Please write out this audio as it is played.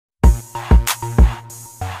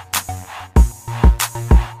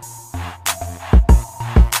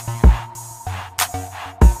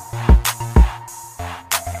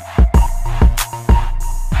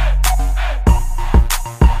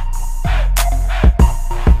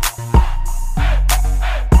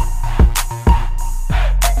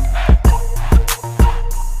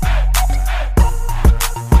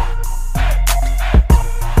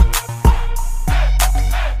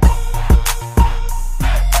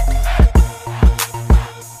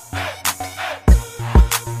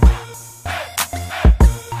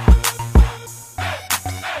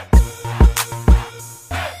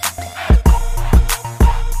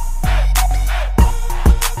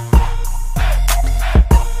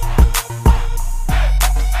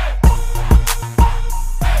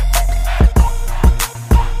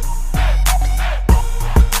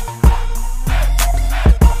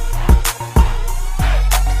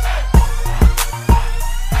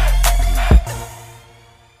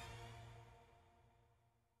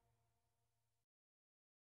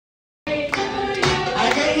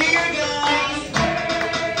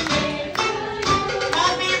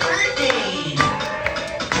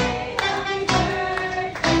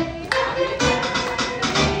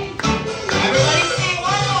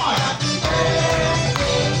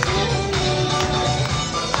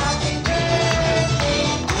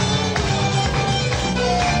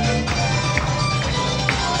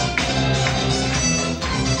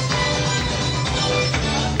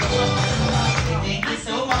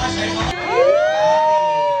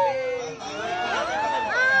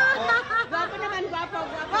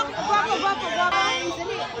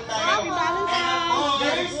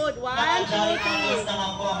good. 1, 2, 3. naman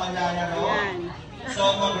po ang maglalaro. So,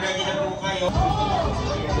 mag-ready na po kayo.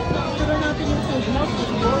 Tara natin yung food mo.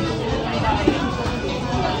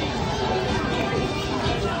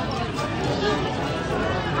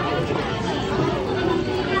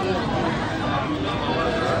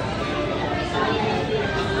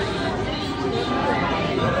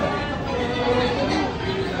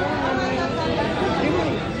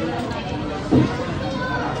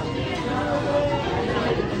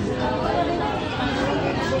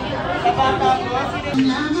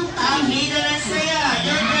 Ang hida na saya,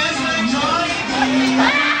 your best friend Jollibee!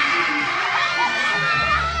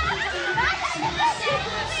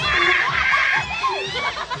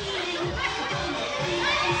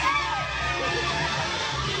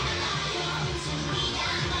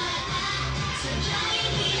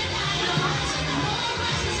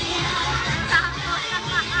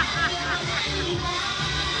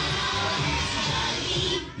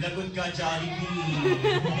 Lagot ka, Jollibee!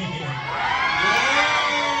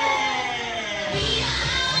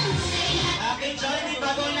 Okay, Jollibee,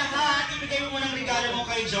 bago ang lahat, ibigay mo muna ang regalo mo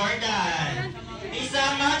kay Jordan.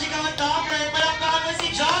 Isang magical topper, palakpakan mo si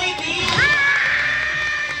Jollibee!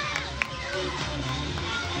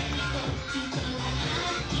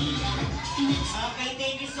 Okay,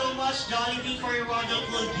 thank you so much, Jollibee, for your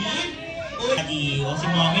wonderful gift. O, si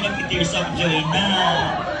Mommy nag-tears of joy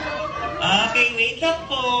na. Okay, wait lang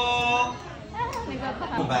po.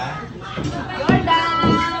 Ano ba?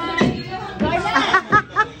 Jordan! Jordan!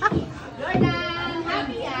 Jordan!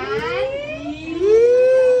 Happy yan?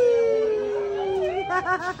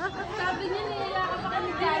 Sabi niya nila ako pa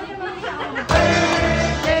kami dyan.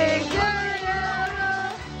 Birthday to you!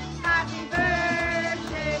 Happy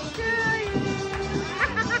birthday to you!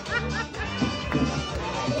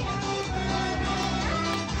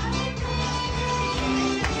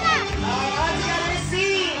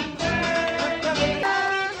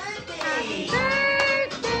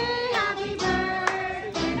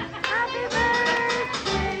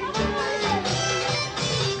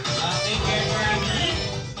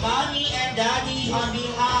 On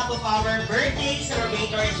behalf of our birthday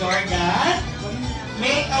celebrator Jordan,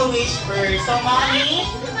 make a wish first. So, Mommy,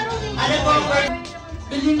 ano po ang birthday?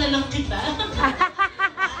 Bilhin na lang kita.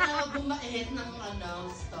 Bumait ng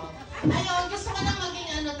stop. Ayun, gusto ko lang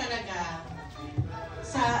maging talaga.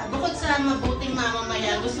 Bukod sa mabuting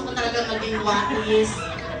mamamayan, gusto ko talaga maging wais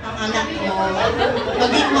ang anak ko.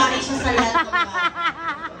 Maging wais siya sa lahat ng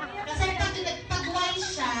bagay. Kasi pag wais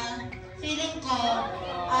siya, feeling ko,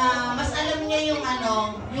 mas alam niya yung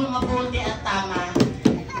mabuti at tama.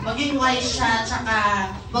 Maging wise siya, tsaka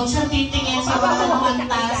huwag siyang titingin sa mga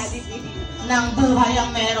antas ng buhay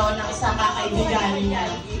ang meron ng isang kakaibigan niya.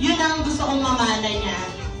 Yun ang gusto kong mamana niya.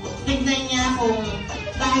 Tignan niya kung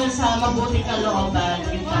dahil sa mabuti kalooban,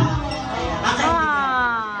 diba?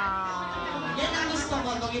 Yan ang gusto ko,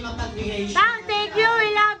 maging mapagbigay siya. Thank you, we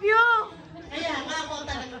love you! Kaya nga ako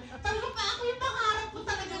talaga pa ako yung pangarap ko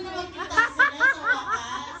talaga na magkita sila sa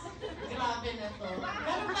wakas. Grabe na to.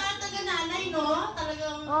 Pero pa taga nanay, no?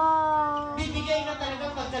 Talagang bibigay ka talaga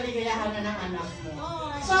pagkaligayahan na ng anak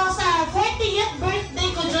mo. So sa 40th birthday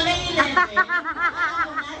ko, July 11,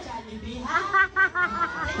 ako na, Jollibee, ha?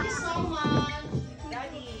 Thank you so much.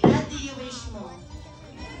 Daddy, you wish mo.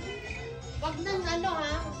 Wag nang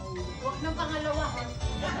ha? Wag nang pangalawa, ha?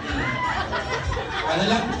 Ano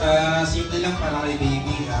lang, simple lang para kay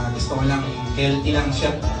baby. Gusto ko lang healthy lang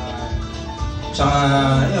siya. Tsaka,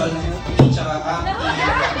 yun, tsaka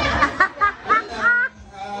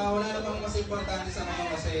wala namang mas importante sa kanya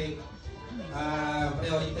kasi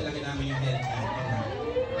priority talaga namin yung health.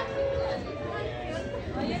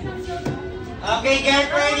 Okay, get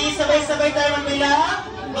ready. Sabay-sabay tayo magbilang.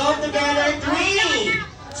 Go together. 3,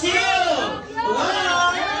 2, 1.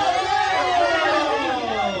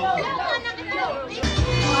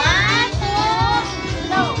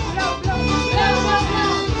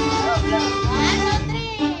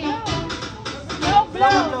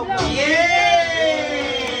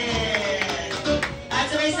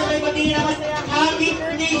 Happy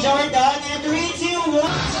birthday, Jordan! And 3, 2, 1!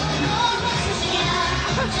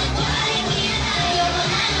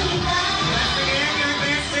 Your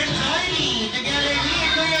best friend Jollibee!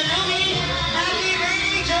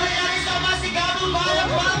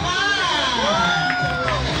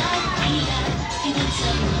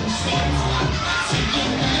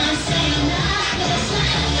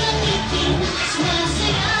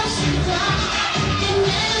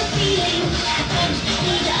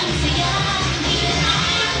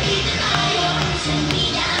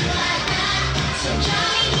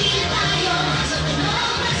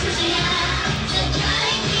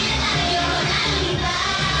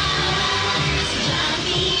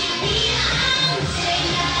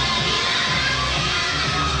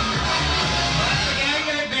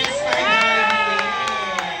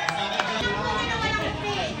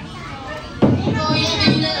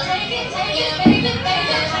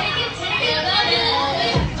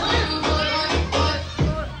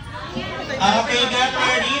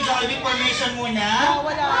 formation muna?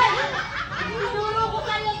 Wala. Tinuro ko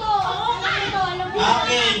sa'yo to. Ito, alam mo.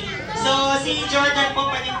 Okay. So, si Jordan po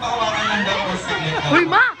pwedeng pahawakan lang daw po sa ganda. Uy,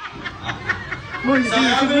 ma! So,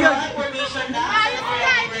 everyone, formation na. Ayos na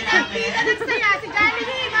yan. Next na yan. Si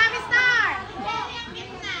Jollibee, Mami Star.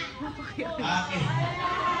 Okay.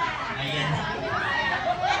 Ayan.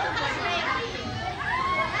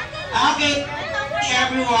 Okay.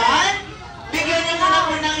 Everyone, bigyan niyo muna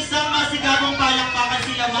po ng isang masigabong palakpakan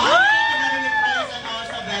sila, Mami. Together with Prince and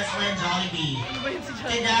also best friend Jollibee. To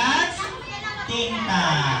dance, Tinta.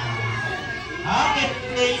 Okay,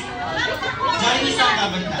 please. Jollibee, saan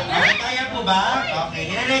kabanta? Okay, kaya po ba? Okay,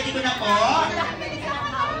 nire-ready ko na po.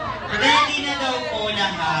 Ready na daw po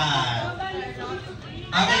lahat.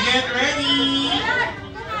 Okay, get ready.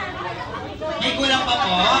 May kulang pa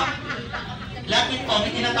po. Lapit po,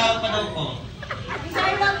 may tinatawag pa daw po.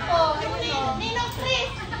 Sir lang po. Ninong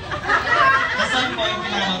Chris. Nasaan po yung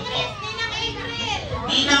tinawag po? Ninang April.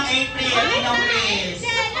 Ninang April, Ninang Chris.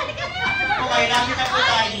 Okay, lapit na po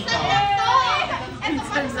tayo dito.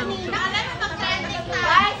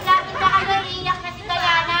 Guys, lapit na kayo. Iiyak na si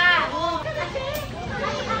Diana.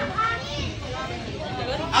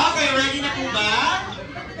 Okay, ready na po ba?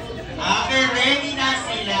 Okay, ready na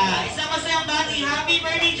sila. Isang masayang bati. Happy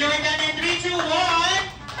birthday, Jordan